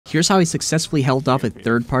Here's how I successfully held off a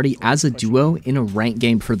third party as a duo in a ranked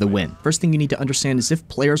game for the win. First thing you need to understand is if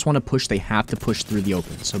players want to push, they have to push through the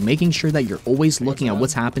open. So making sure that you're always looking at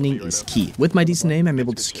what's happening is key. With my decent aim, I'm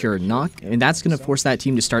able to secure a knock, and that's going to force that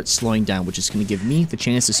team to start slowing down, which is going to give me the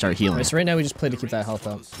chance to start healing. Right, so right now we just play to keep that health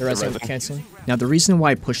up. The rest of canceling. Now the reason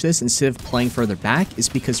why I push this instead of playing further back is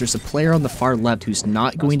because there's a player on the far left who's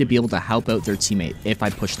not going to be able to help out their teammate if I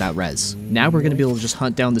push that res. Now we're going to be able to just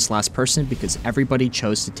hunt down this last person because everybody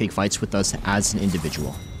chose to take fights with us as an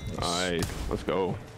individual. Nice, let's go.